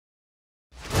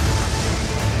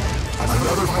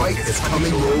is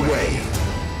coming your way.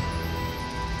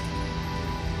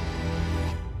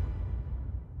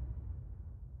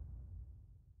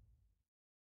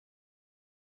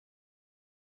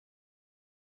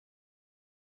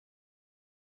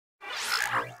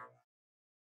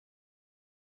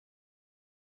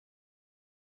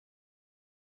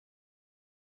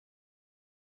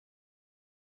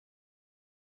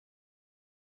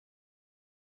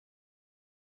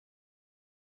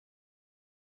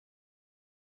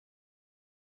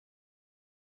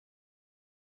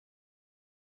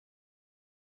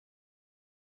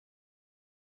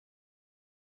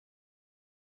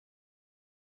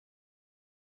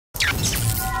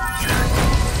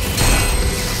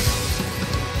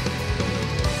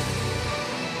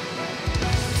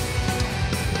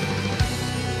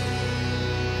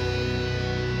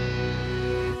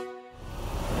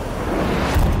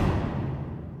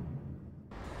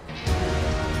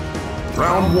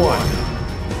 Round one.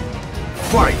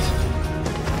 Fight!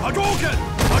 Hadouken!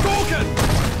 Hadouken!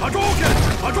 Hadouken!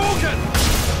 Hadouken!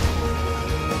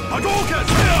 Hadouken!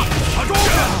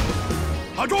 Hadouken!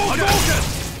 Hadouken!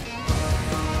 Hadouken!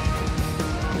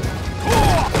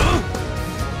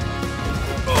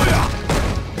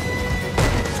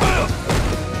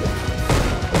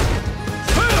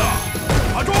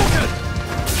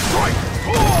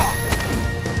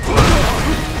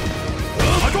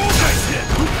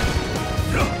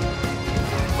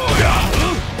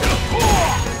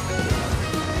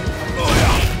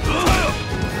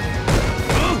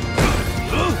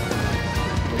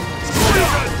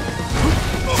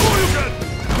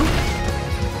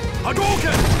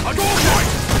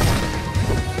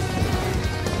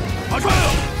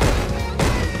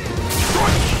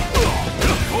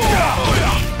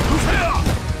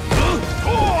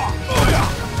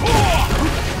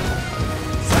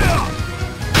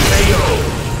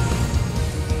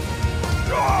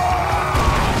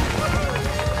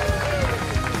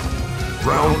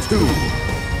 Round two.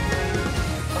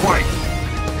 Fight!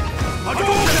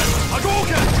 Hadouken!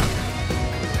 Hadouken!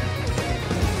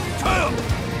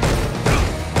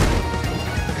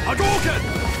 Hadouken!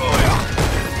 Hadouken!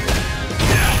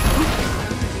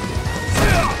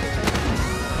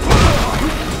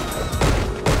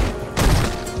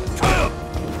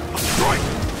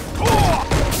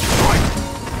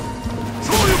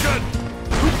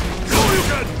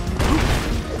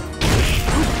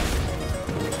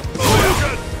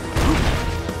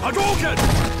 Hadouken!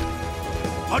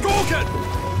 Hadouken!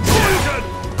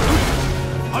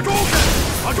 Hadouken!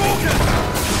 Hadouken!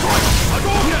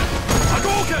 Hadouken!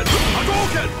 Hadouken!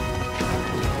 Hadouken!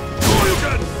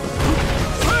 Hadouken!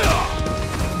 Fire!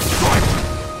 Strike!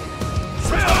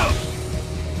 Fire!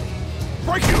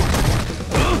 Break you!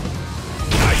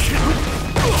 Nice hit!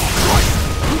 Strike!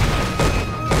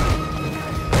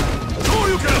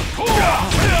 Hadouken! Fire!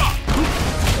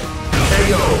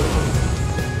 KO!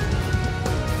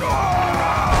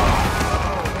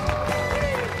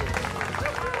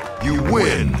 You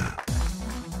win!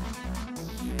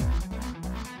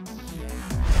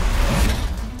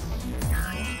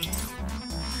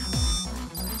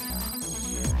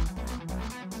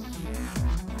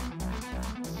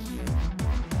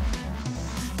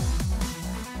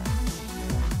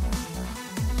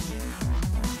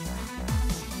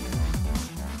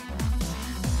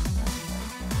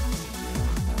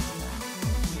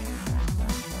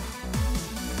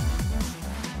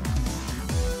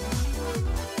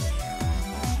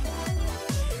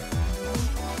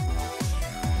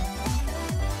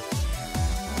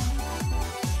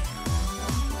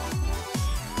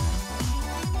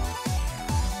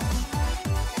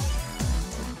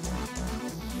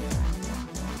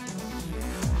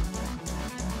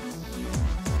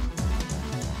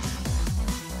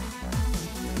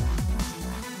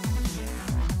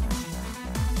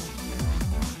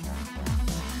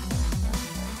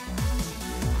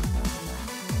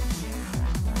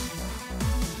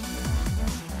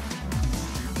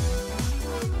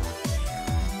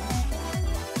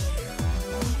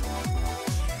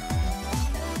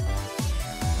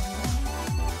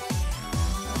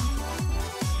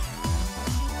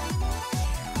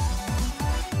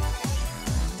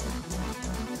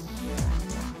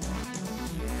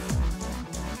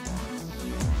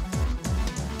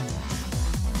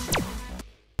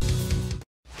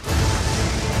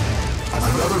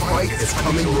 Is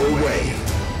coming your way.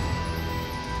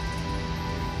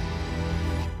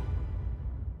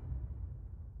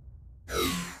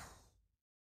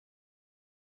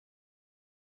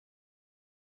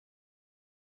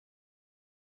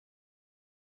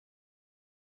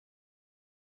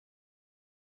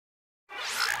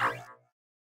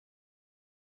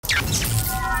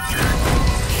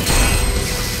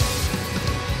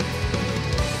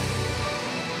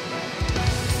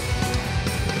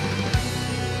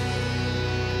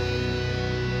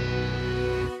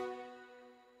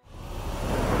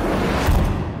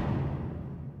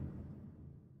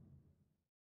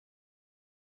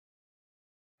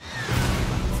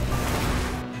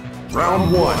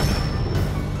 Round 1.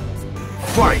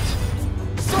 Fight!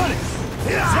 Sonic!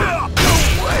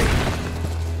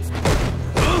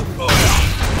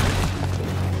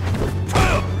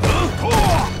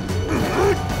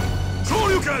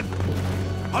 Shoryuken!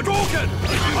 Hadouken!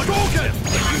 Hadouken!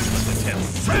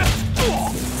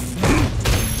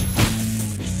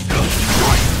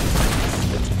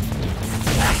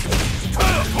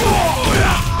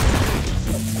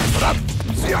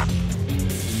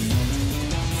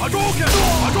 Hadouken! Hadouken!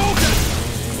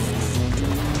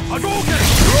 Hadouken!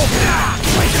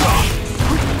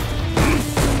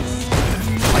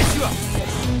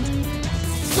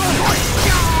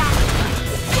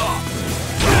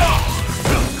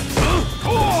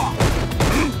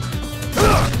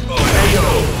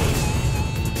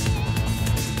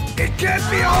 It can't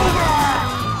be over!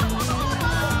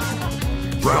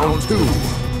 Round 2.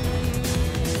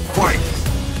 Fight!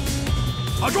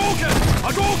 Hadouken!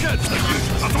 Hadouken!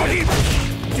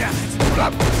 Damn it!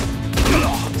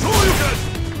 Shoryuken!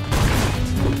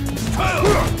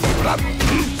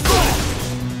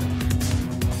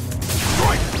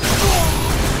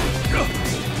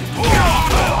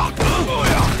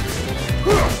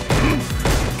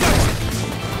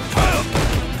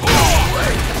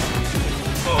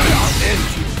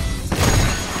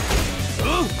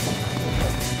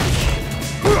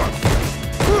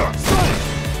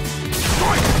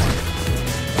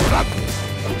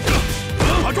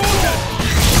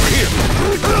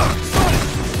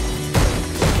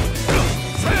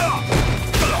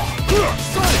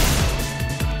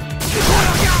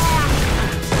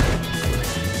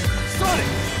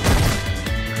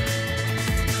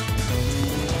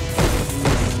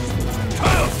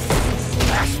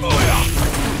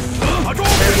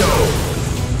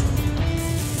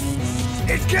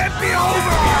 It can't be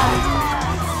over!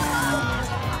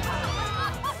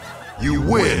 You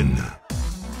win!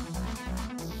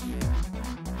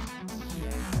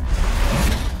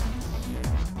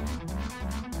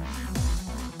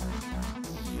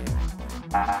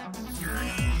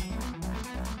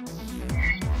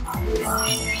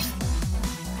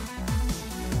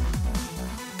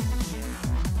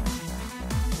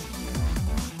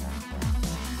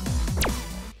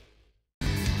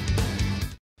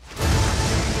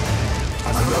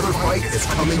 Another fight is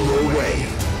coming your way.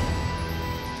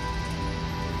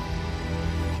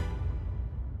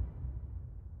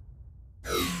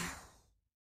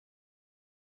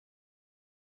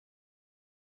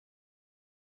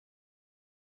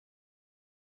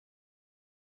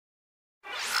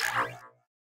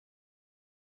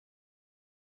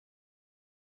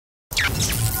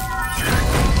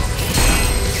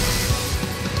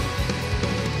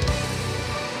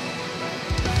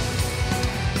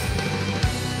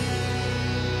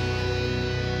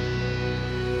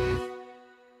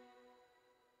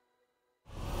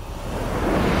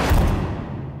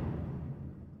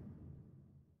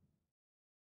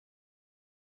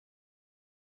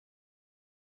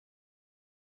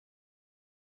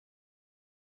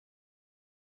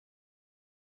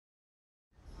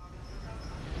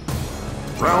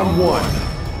 Round 1.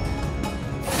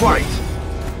 Fight!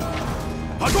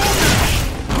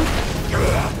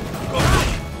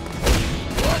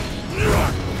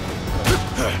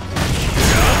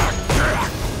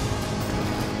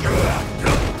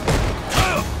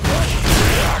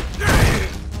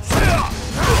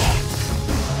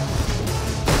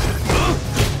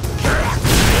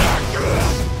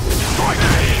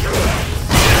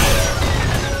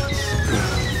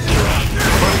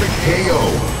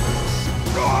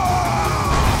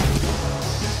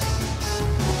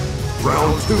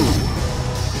 Round 2.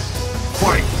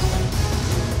 Fight!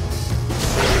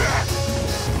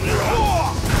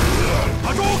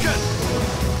 Hadouken!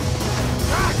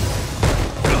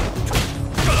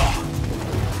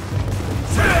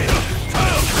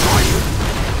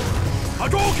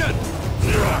 Hadouken!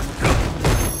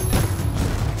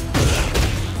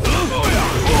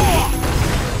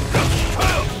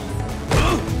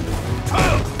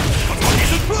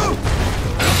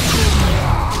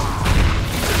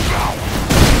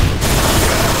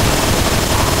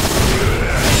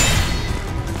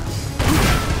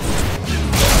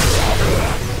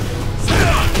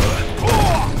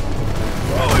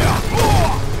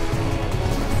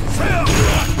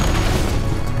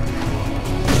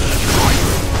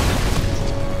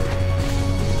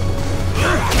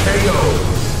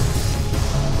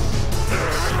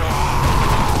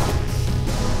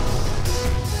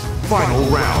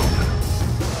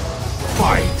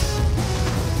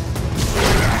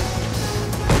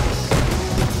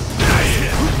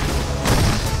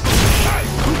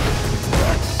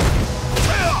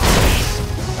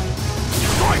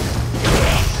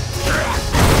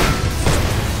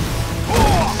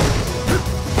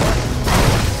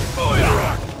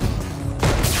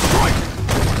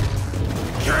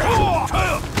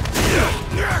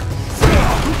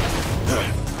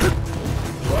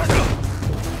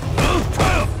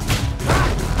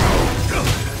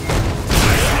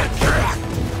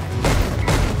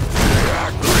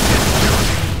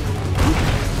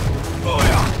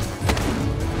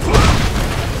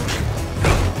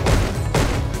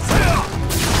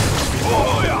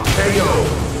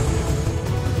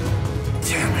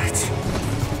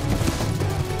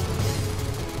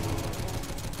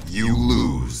 You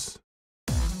lose.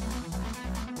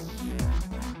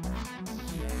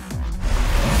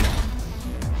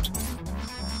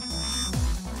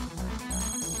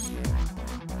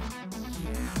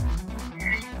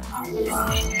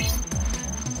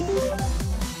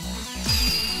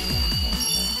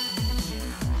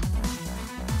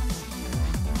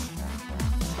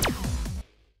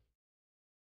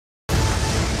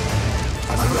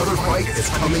 Another fight is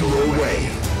coming your way.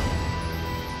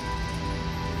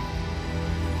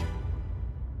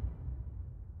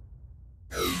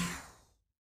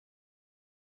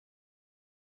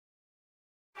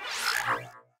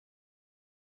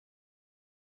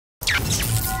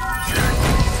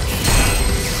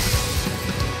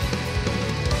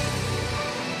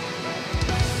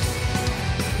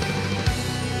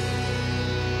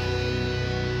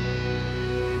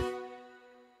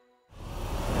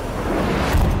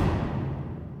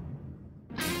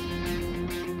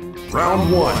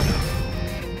 Round 1.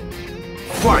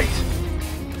 Fight!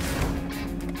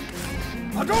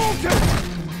 Hadouken!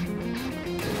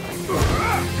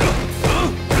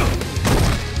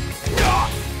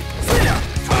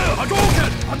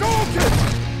 Hadouken! Hadouken!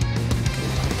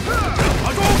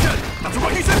 Hadouken!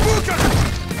 Natsumaki Senpuken!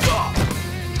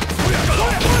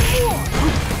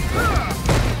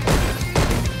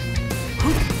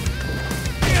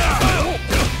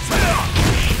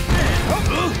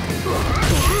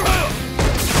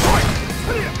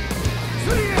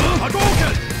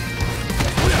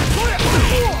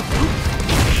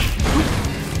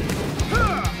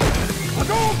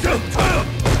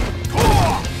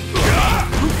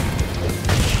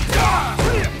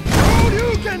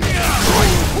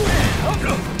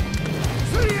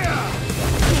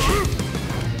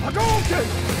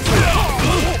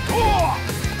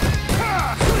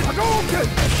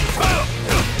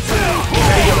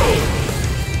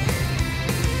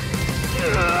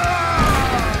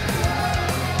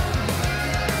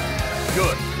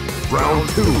 Good. Round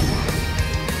 2.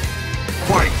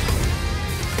 Fight!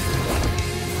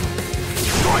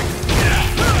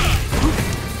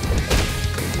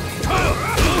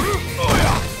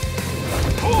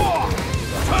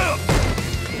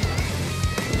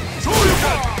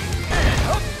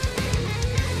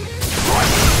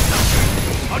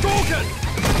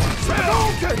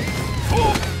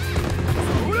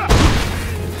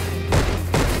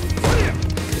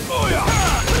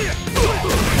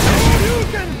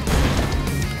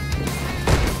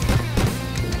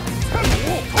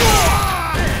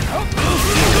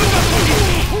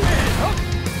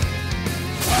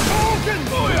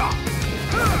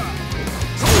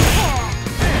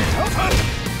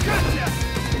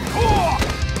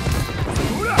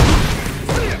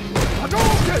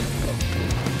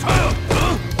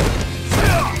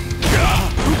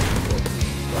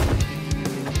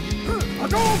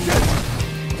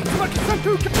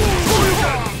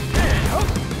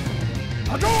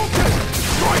 Hadouken!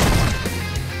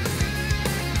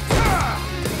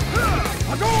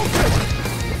 Hadouken!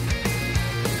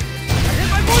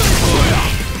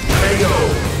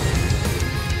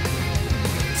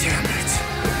 Damn it.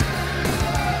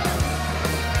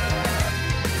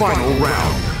 Final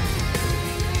round.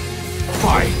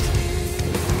 Fight!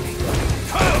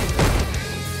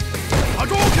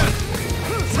 Hadouken!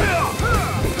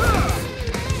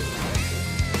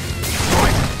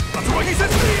 Natsumaki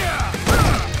Senpuken!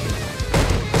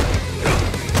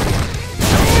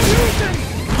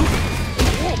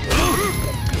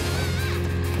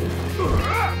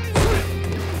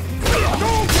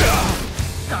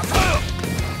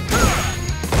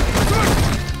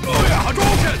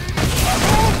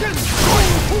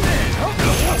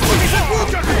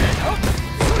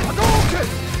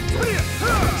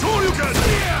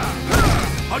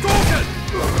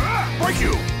 Break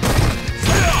you!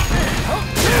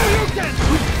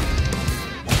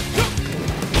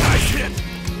 Nice hit!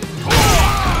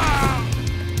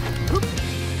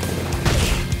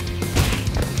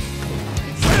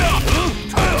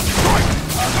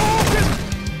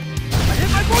 I hit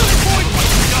my boiling point!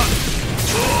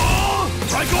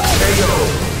 Try go!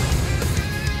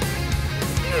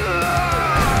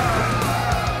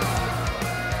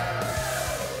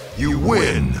 You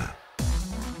win!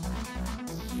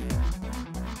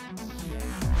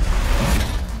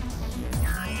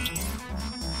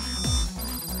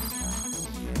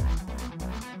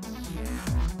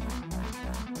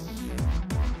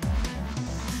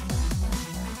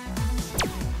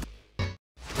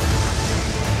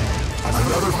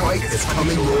 Another fight is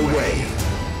coming your way.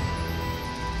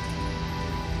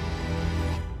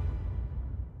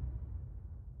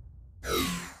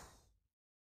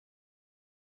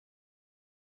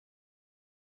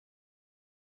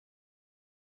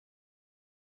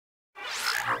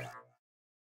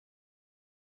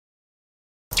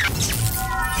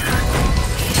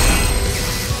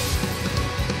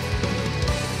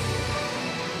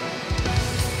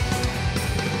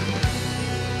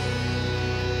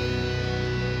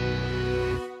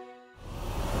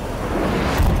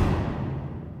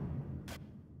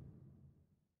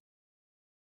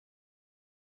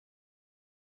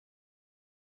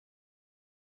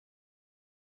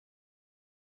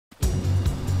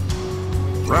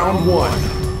 Round one.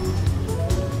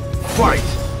 Fight!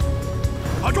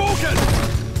 Hadouken!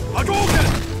 Hadouken!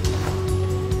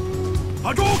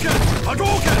 Hadouken!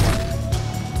 Hadouken!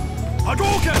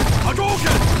 Hadouken!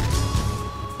 Hadouken!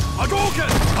 Hadouken!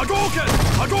 Hadouken!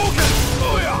 Hadouken!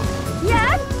 Oh yeah!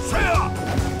 Yeah? Say oh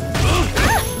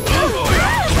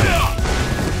yeah! Say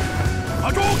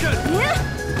Hadouken! Yeah?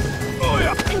 Oh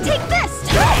yeah! And take this!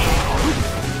 Yeah?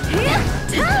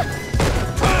 Yeah?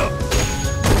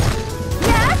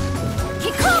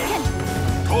 Kikoken!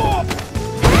 Oh!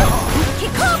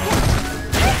 Kikoken!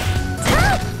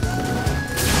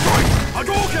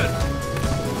 Hadouken!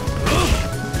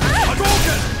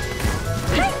 Hadouken!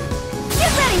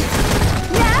 Get ready!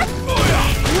 Yeah? Oh yeah!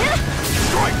 Yeah?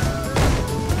 Strike!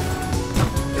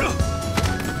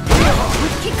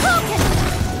 Kikoken!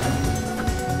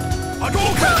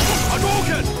 Hadouken!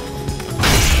 Hadouken!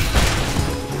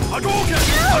 Hadouken!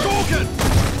 Hadouken!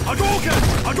 Hadouken!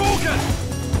 Hadouken!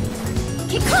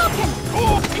 Kikoken!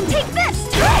 Oh! And take this!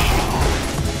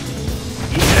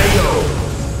 KO!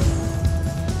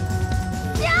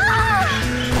 Yeah!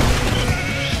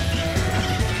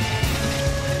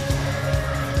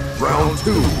 Round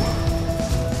two.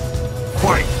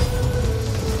 Fight!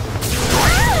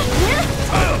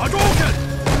 Hadouken!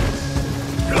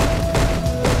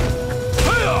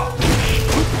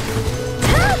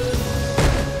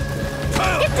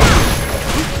 Get down!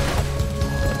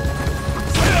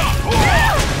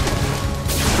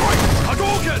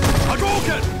 Hadouken!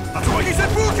 Hadouken! That's why he said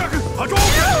Bukaku!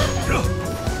 Hadouken!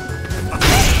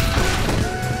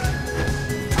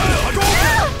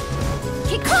 Hadouken!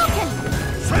 Kikoken!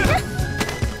 Say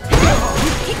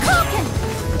Kikoken!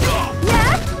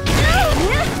 Yeah?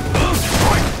 Yeah?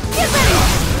 Get ready!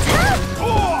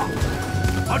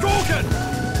 Hadouken!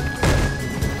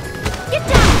 Get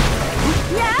down!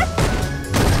 Yeah?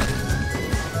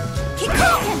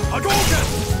 Kikoken! Hadouken!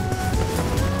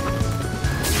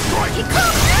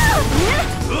 Kikoken! Yeah?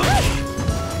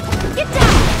 Get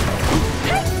down!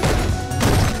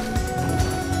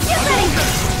 Get ready!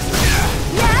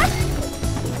 Yeah?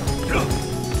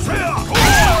 Say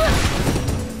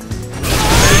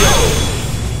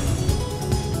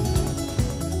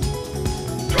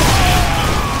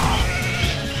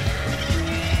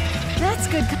That's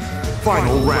good.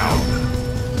 Final round.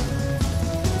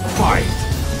 Fight!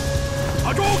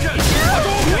 Hadouken!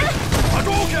 Hadouken!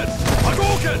 Hadouken!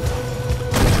 Hadouken!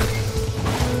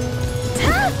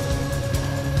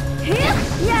 Here?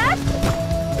 Yeah?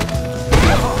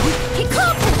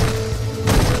 Kikoken!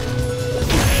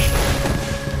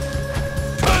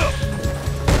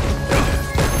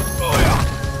 Oh yeah!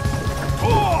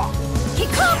 Oh!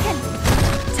 Kikoken!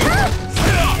 Yeah?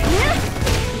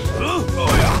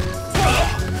 Oh yeah!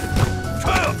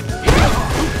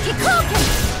 Kikoken!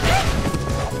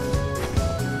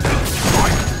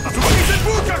 That's why he said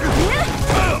Bukaku! Yeah?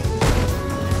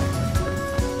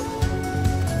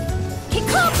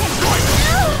 Kikoken!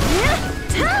 Yeah?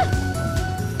 Yeah?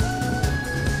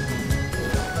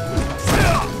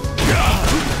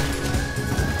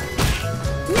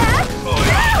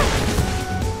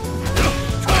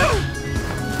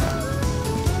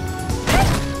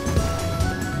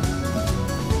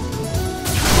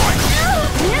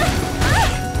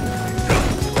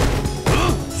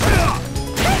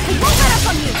 It won't let up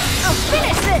on you! I'll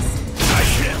finish this!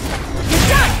 You're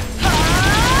done!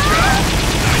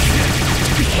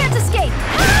 You can't escape!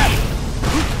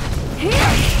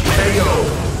 Here! KO!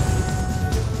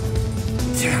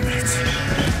 Damn it.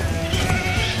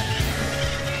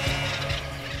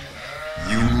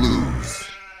 You lose.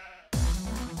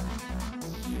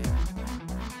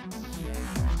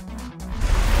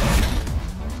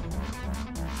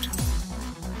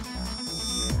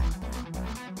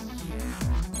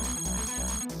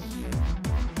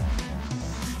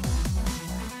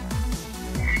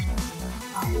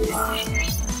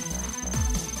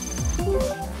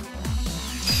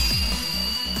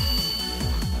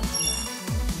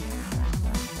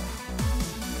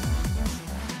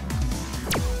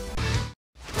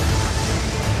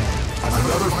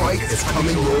 Another fight is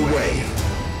coming your way.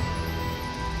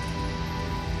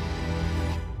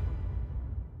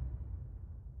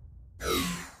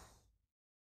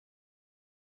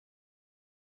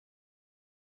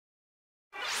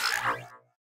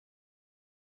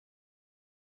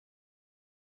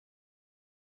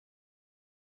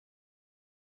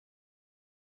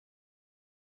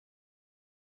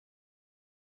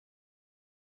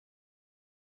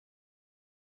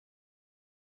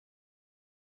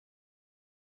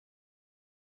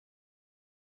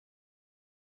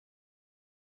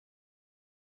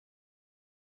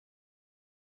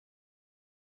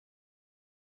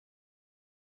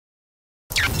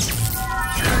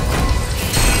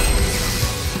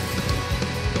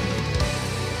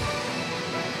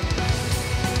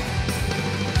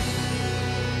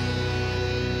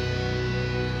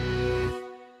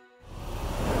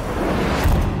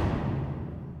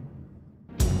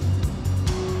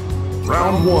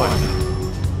 Round one.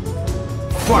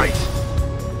 Fight!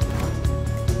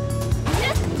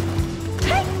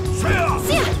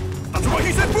 That's what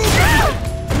he said, Vega!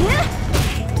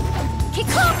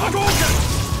 Kick off! Hadouken!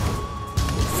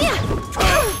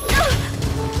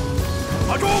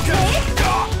 Hadouken!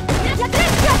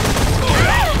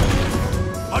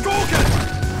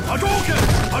 Hadouken!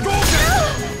 Hadouken!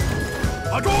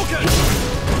 Hadouken!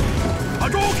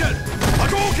 Hadouken!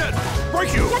 Hadouken!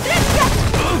 Break you!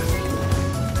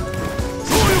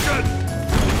 Shoryuken!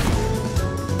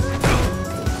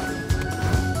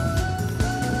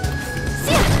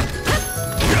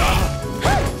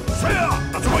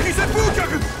 That's right, he said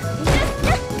Bukaku!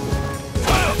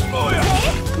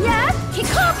 Yeah,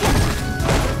 kick off!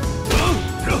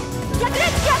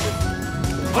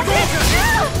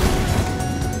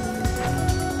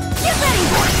 Get ready!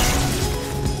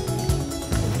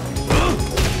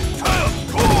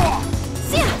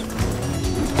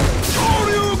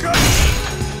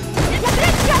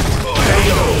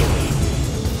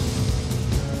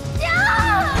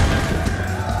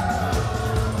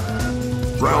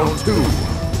 Round two.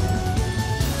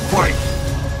 Fight!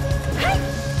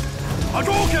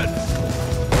 Hadouken!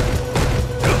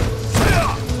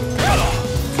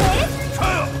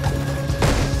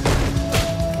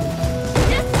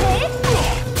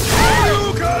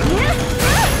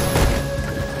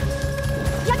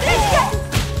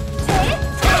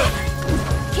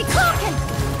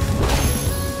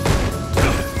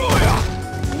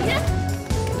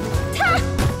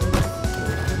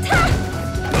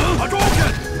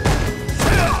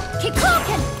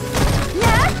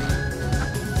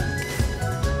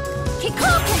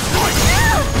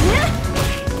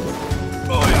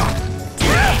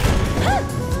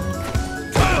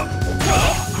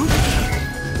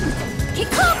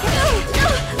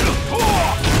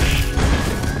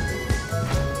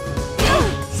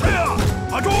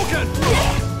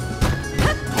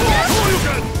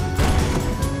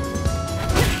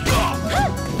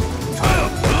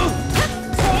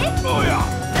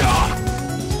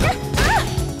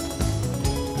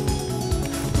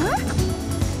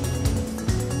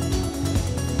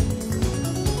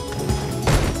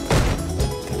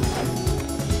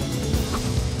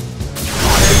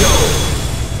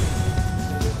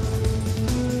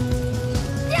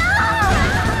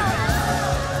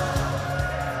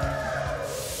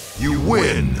 You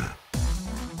win!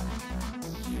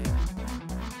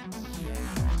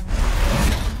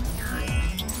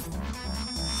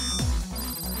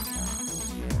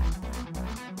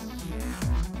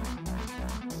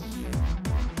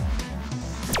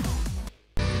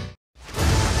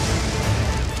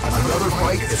 Another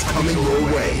fight is coming your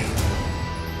way.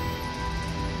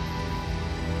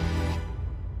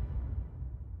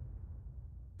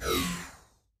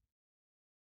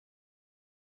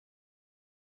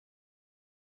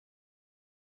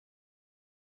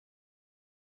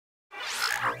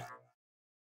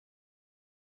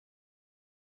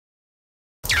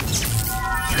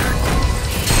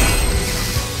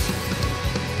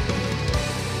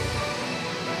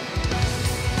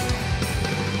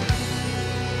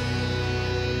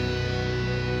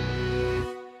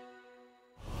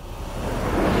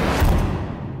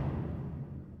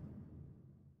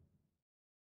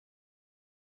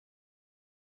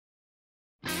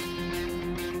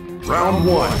 Round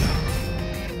one.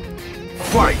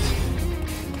 Fight!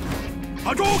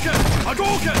 Hadouken!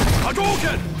 Hadouken!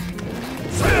 Hadouken!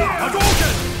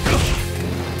 Hadouken!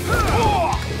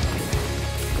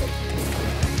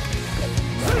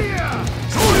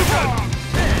 Shoryuken!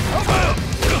 Hadouken!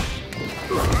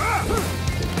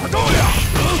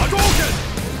 Hadouken!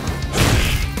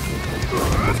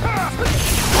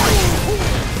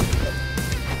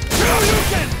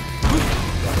 Shoryuken!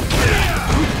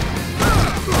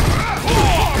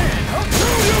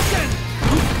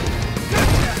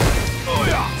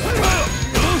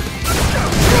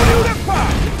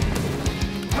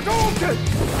 Hadouken!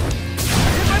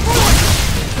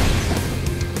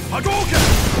 Hadouken!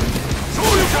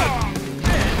 Shoryuken!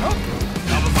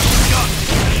 Now the fight's begun!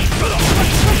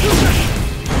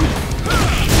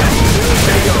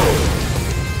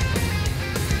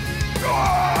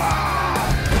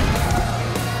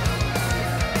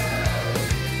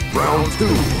 Round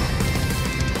two.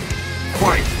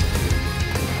 Fight!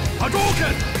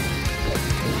 Hadouken!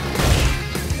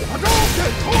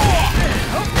 Hadouken!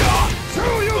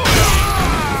 Shoryuken!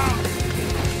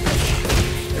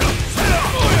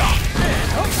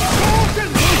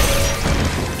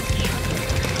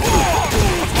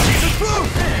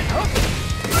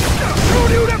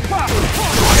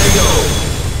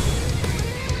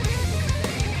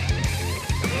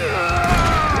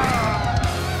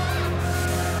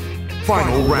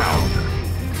 Final round.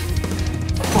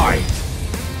 Fight!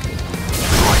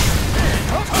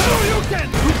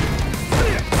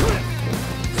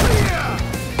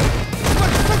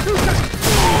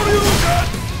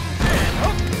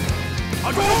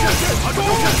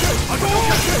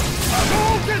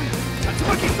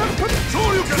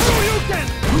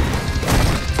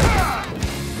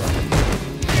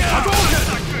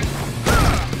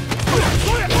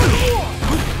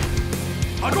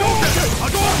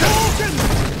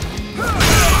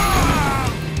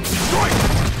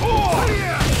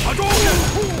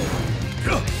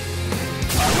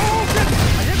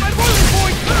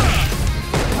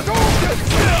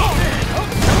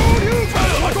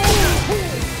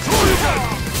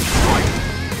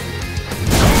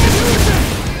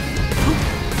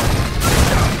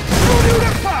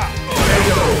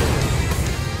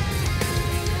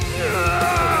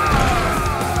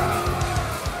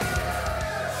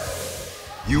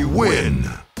 You win!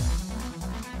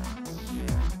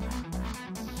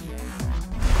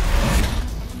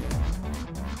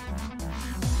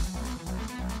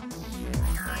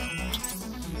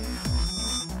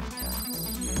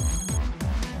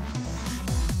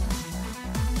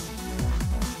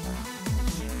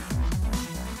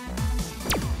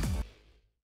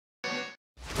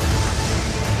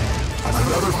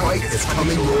 Another fight is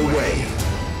coming your way.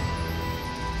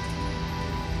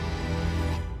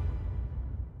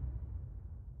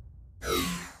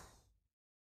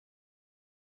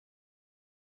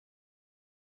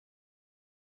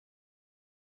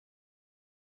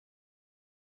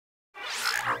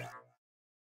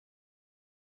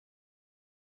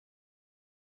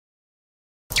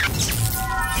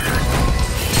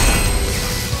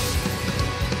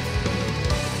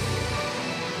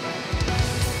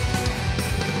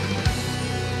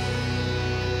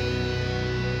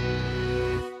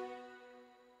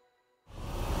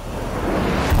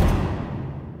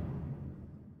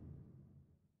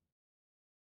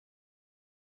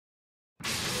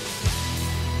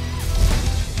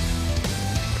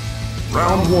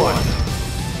 Round one.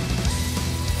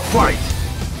 Fight!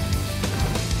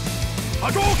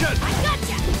 Hadouken! I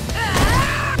gotcha!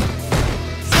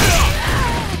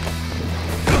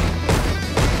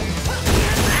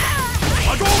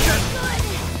 Hadouken!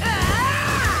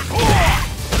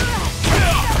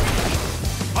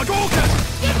 Hadouken!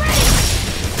 Get ready!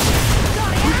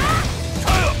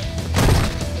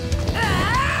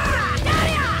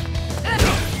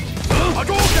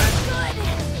 Hadouken!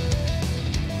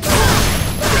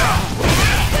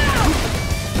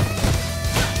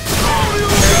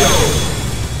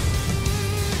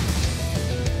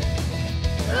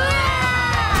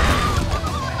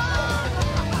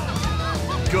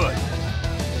 Good.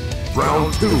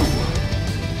 Round two.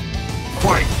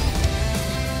 Fight!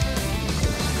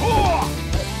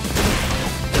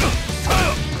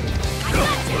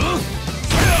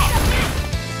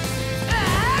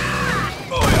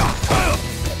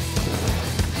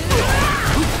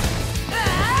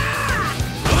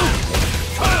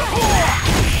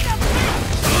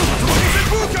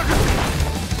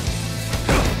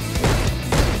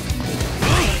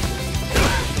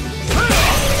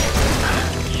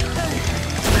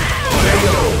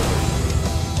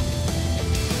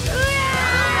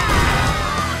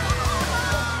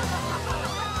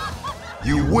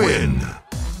 You win!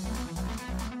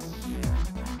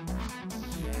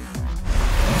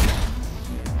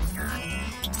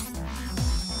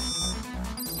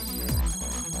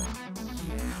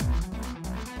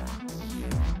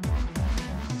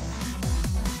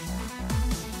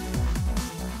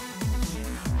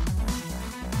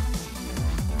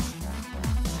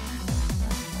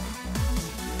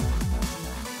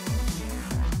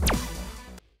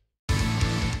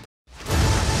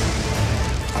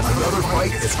 Another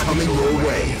fight is coming your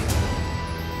way.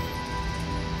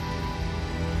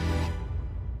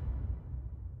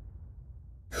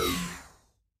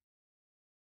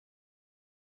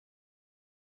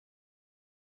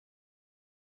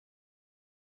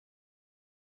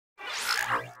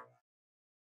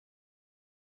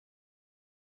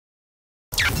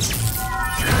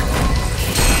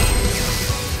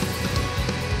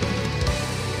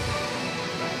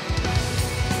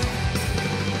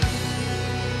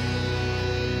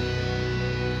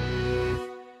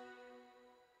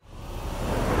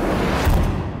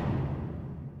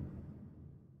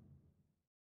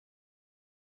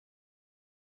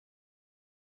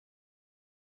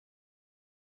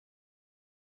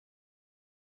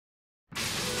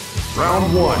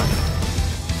 Round one.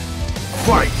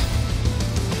 Fight!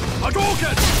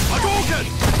 Hadouken! Hadouken!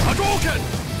 Hadouken!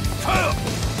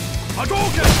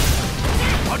 Hadouken!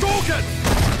 Hadouken!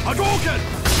 Hadouken!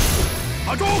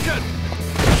 Hadouken!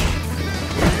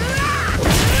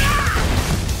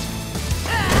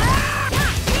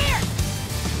 Here!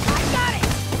 I got it!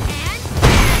 And...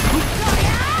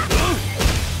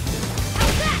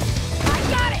 How's that? I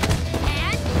got it!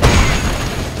 And...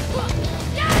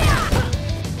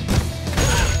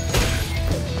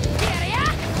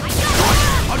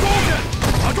 Hadouken!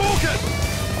 Hadouken!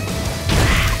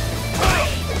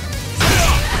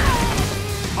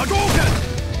 Hadouken!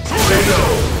 Vega!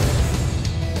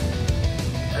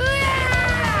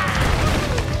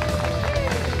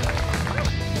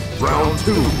 Round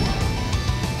 2.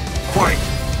 Fight!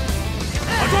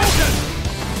 Hadouken!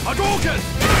 Hadouken!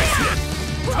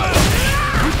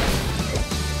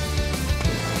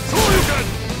 Shoryuken!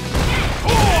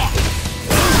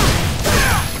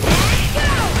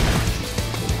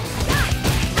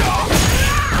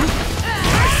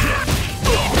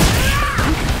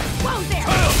 Whoa there!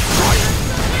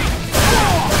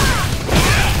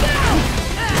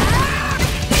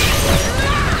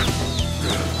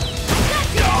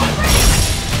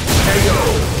 KO!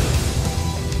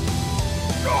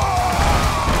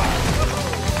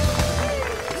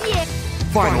 Yeah!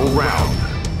 Final round.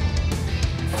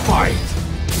 Fight!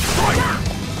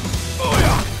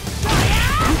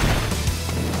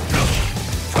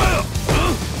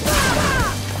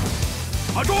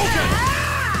 Hadouken!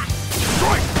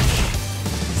 Strike!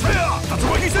 That's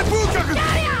what he said, Bookaku!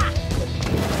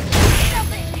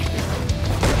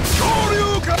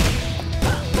 Shoryuken!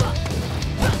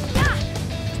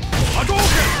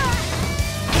 Hadouken!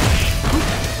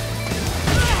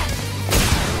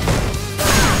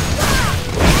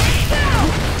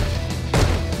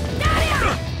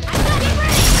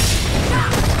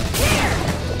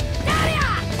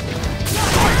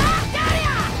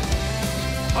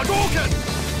 Hadouken!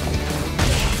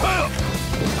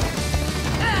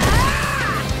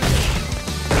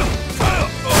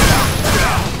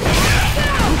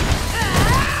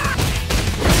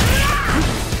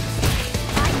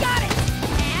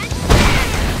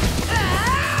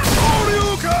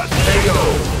 Shoryuken! KO!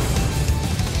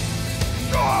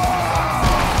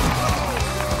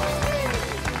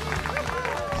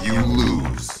 You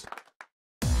lose.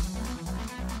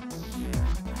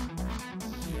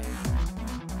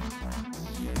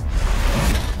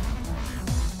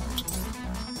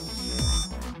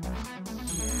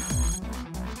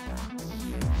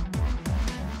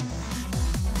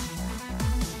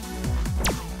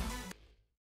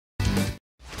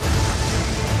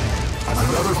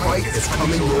 Another fight is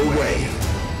coming your way.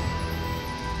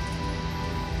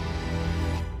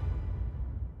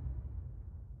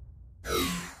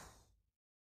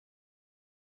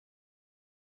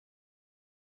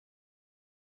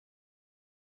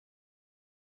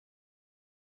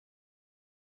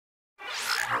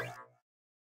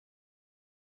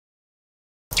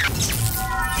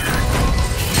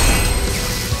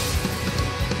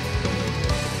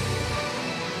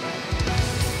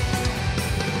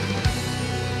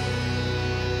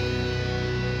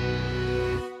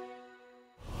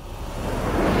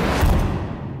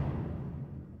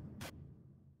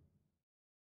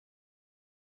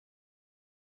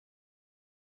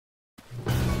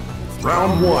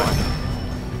 Round 1.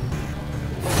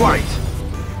 Fight!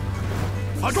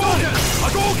 Hadouken!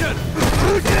 Hadouken!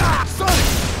 Sonic!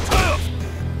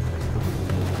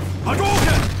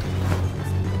 Hadouken!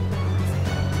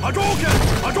 Hadouken!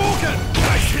 Hadouken!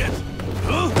 Nice hit!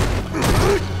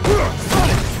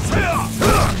 Sonic!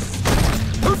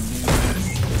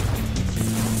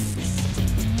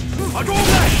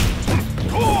 Hadouken!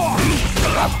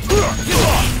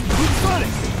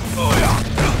 Sonic! Oh yeah!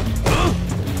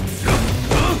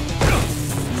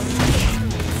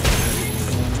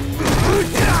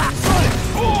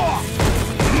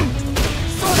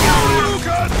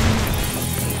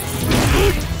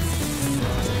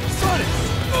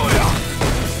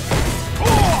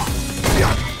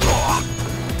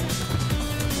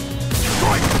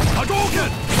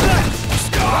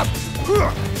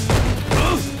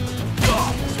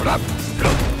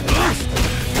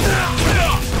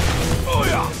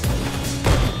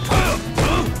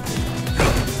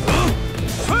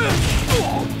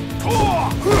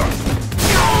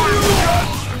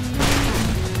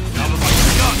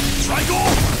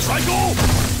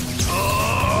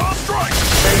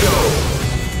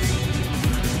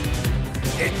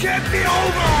 It can't be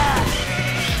over!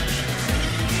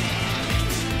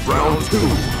 Round 2.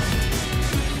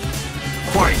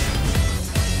 Fight!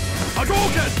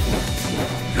 Hadouken!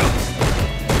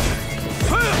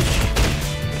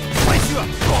 Place you up!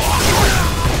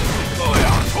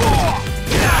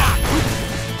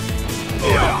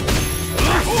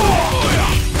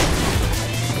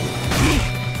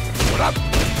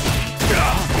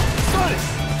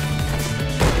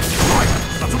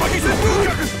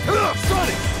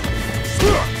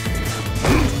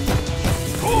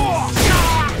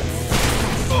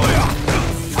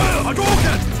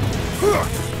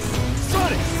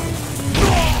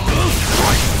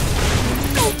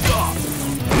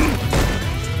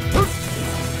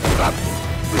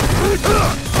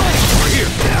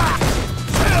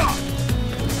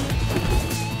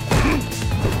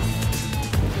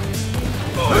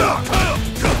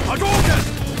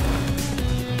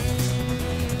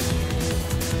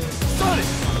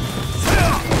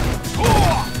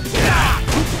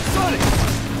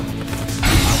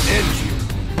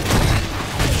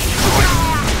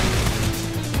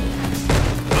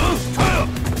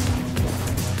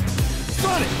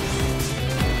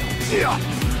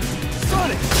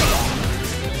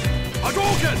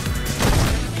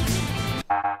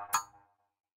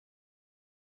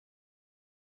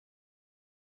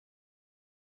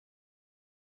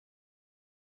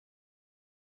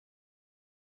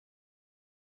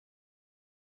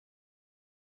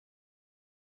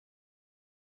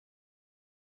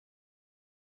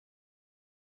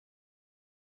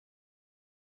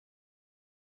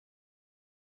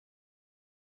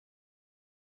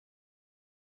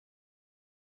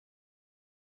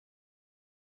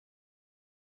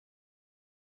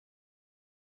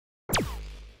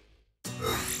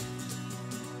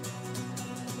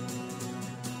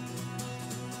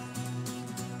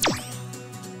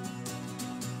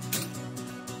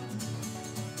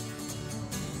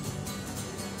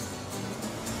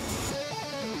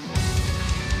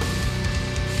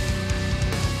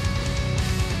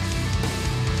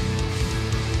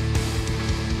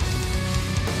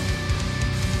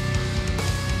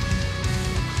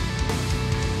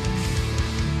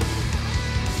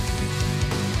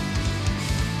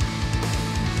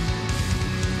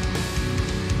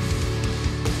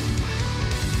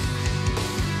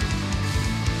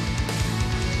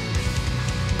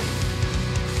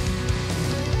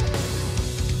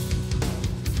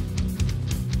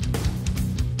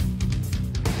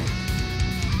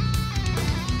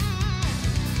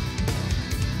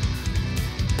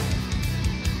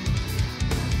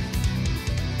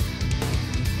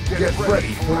 Get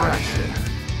ready for action.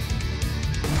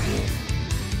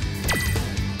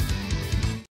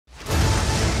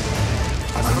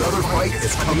 Another fight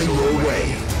is coming your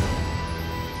way.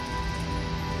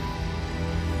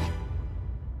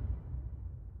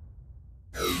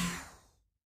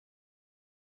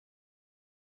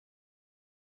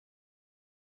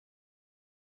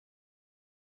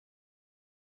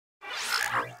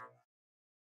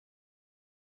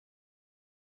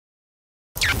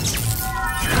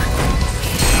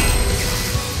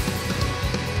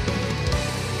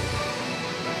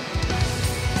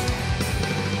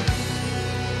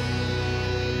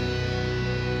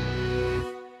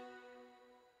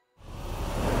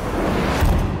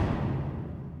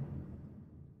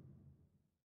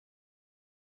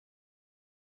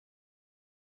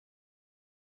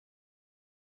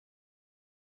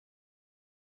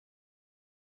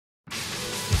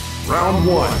 Round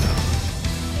one.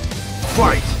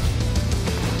 Fight!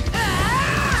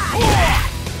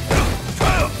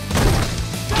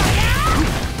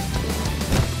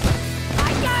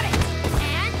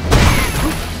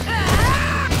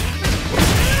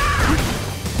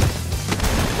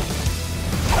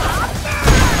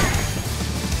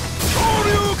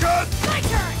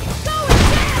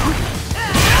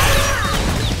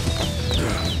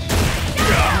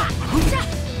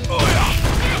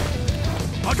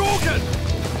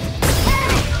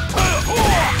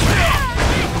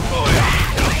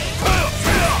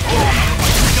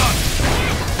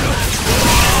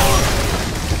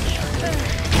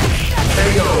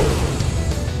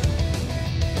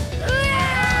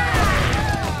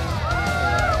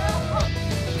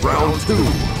 Round two.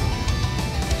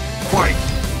 Fight!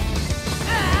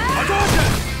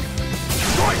 Hadouken!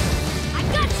 Strike! I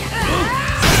gotcha!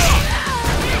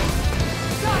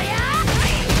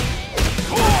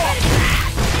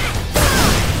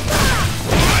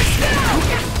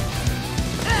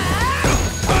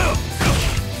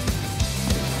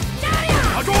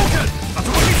 Hadouken! That's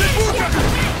what he said, Bukaku!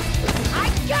 I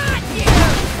got you!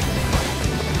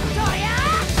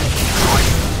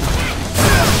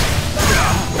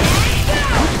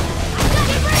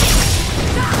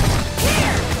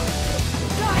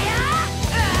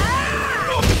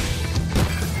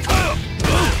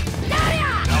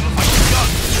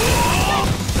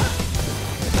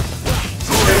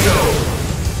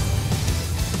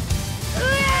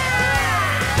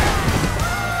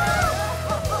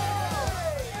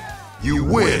 You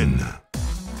win!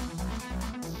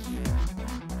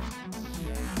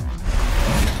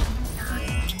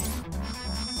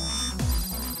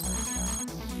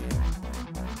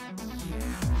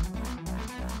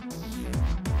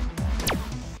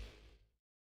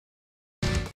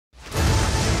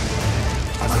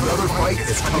 Another fight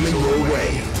is coming your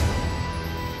way.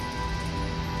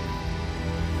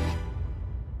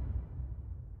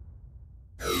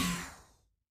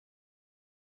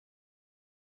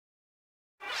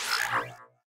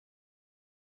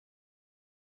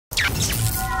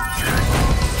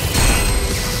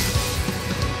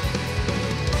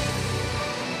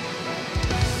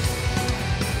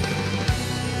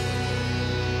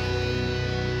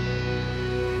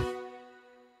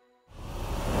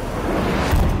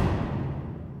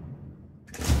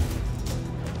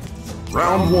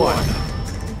 Round 1.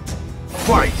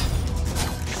 Fight!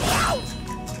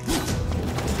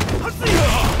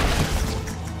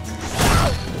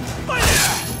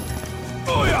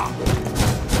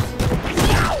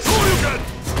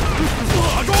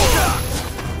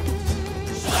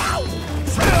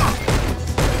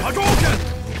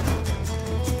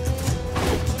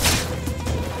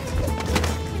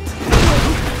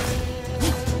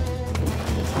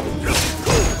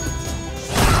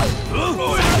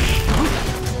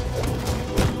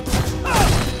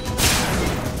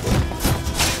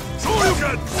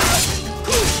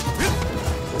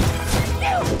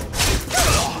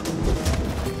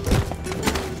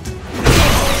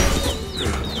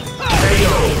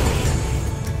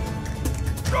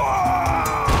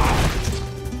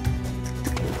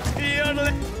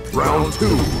 Round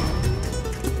 2.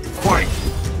 Fight!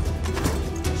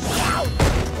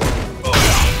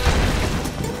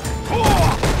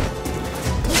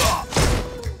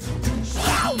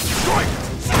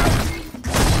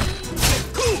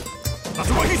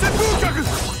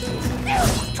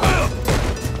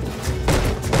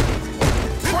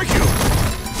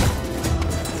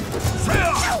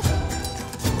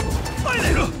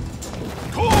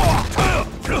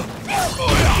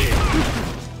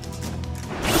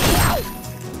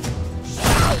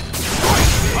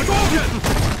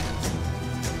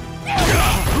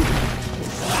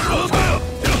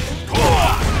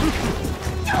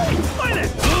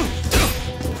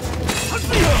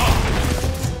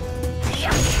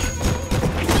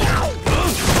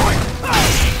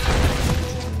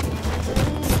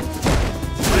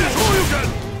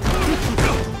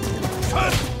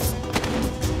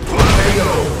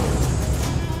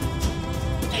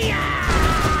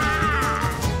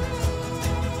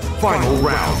 Final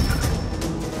round.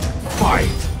 Fight!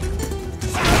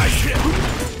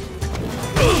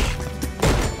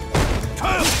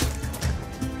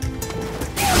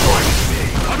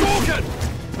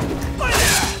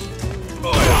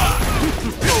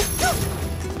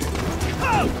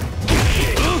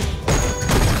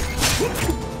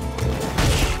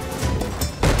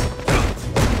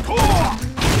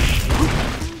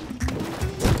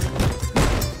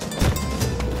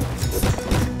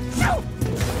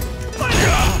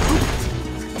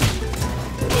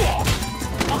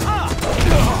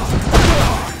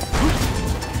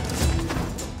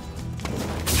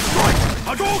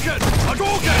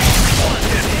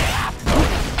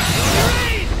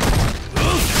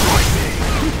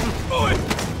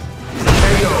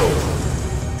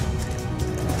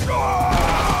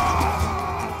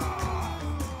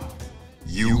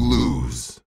 You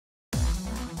lose.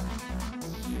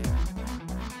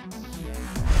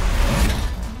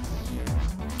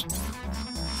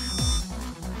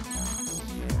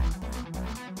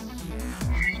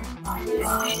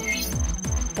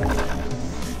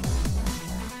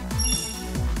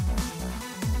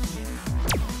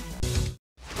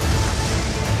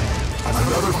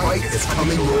 Another fight is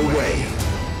coming your way.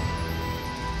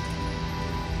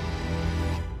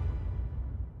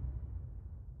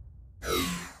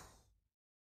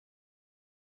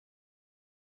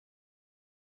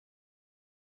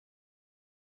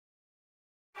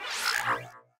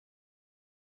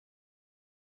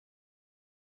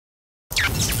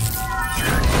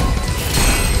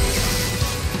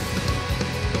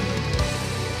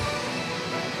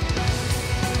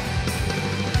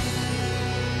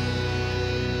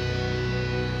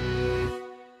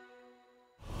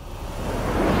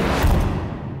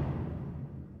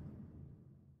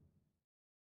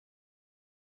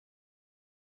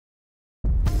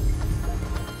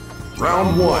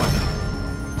 Round 1.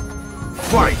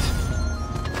 Fight!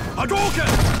 Hadouken!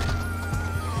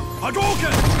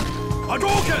 Hadouken!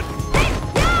 Hadouken!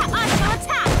 Yeah, on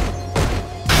attack!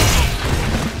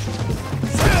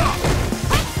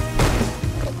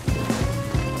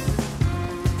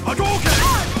 Hadouken!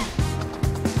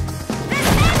 There's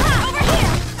Napa over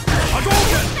here!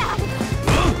 Hadouken!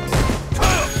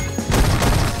 Hey!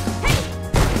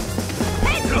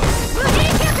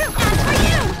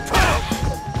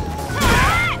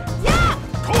 Blue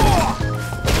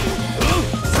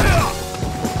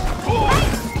and for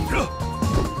you!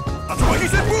 That's what he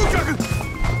said, Vega!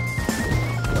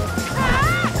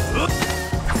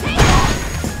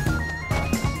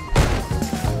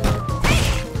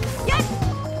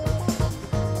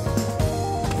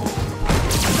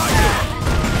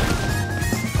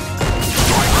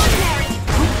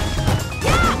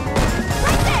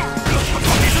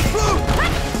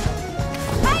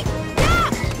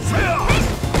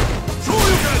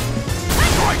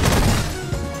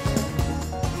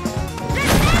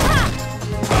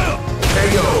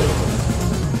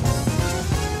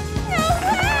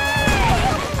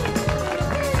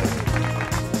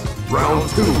 Round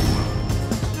 2.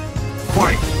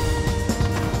 Fight!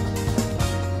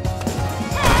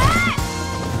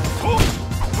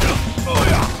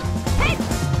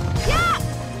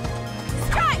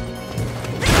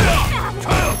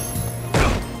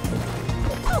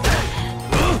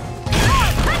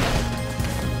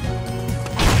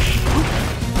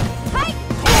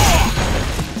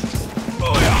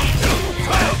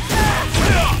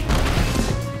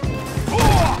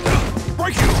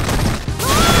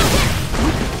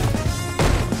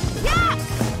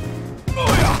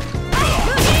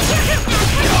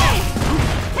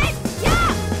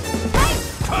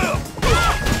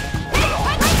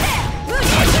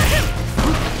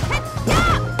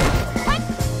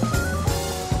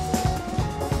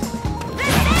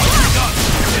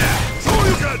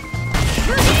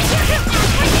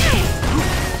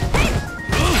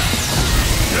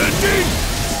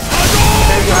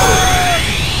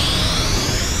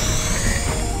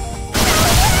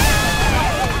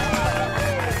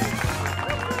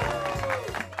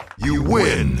 You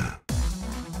win!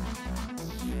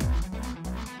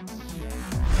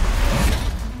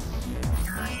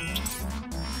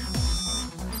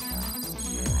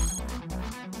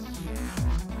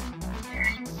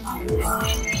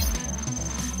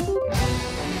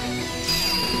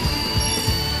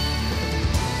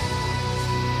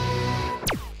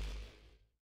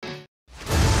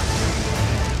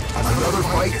 Another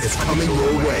fight is coming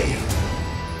your way.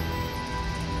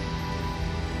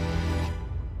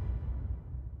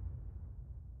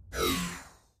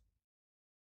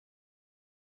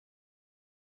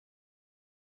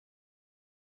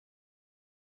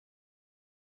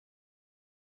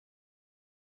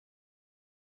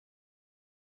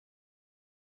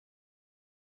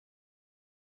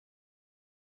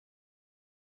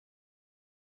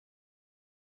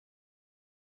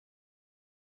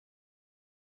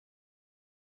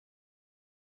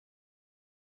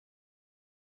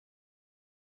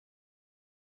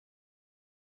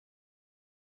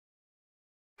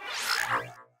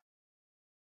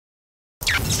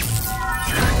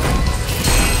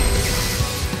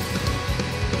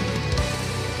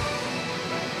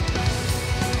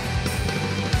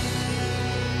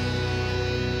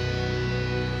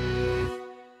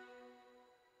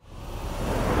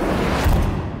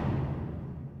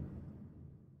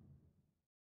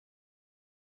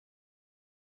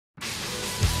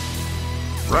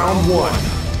 Round 1.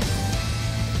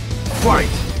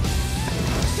 Fight!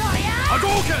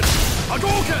 Hadouken!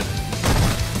 Hadouken!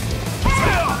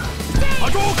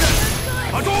 Hadouken!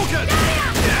 Hadouken!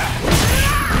 Yeah!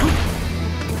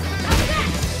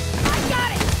 I got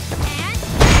it! And...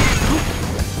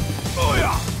 Oh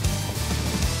yeah!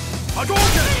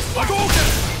 Hadouken! Hadouken!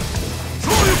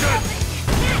 Shoryuken!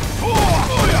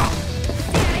 Oh yeah!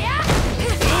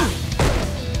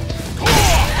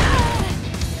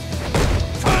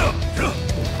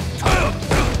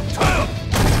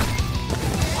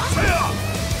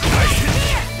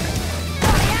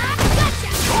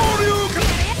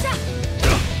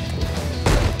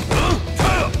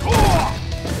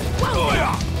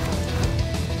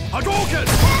 Hadouken!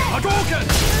 Hadouken!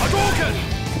 Hadouken!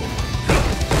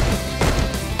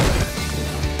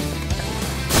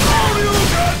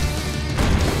 Shoryuken!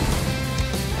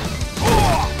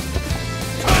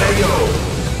 KO!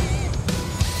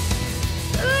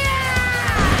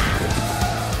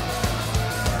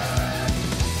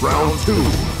 Round 2.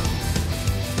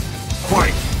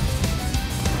 Fight!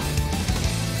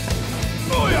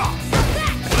 Oh yeah!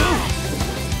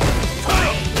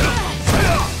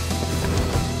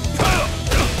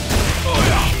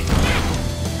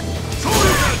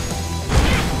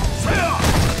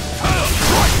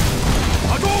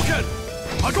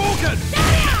 Hadouken!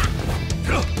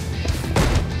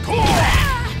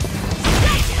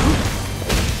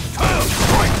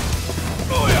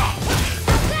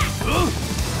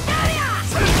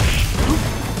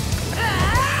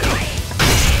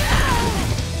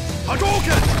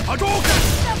 Hadouken! Hadouken!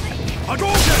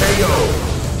 Hadouken! KO!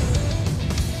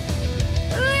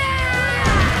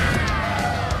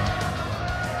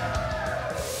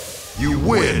 You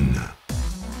win!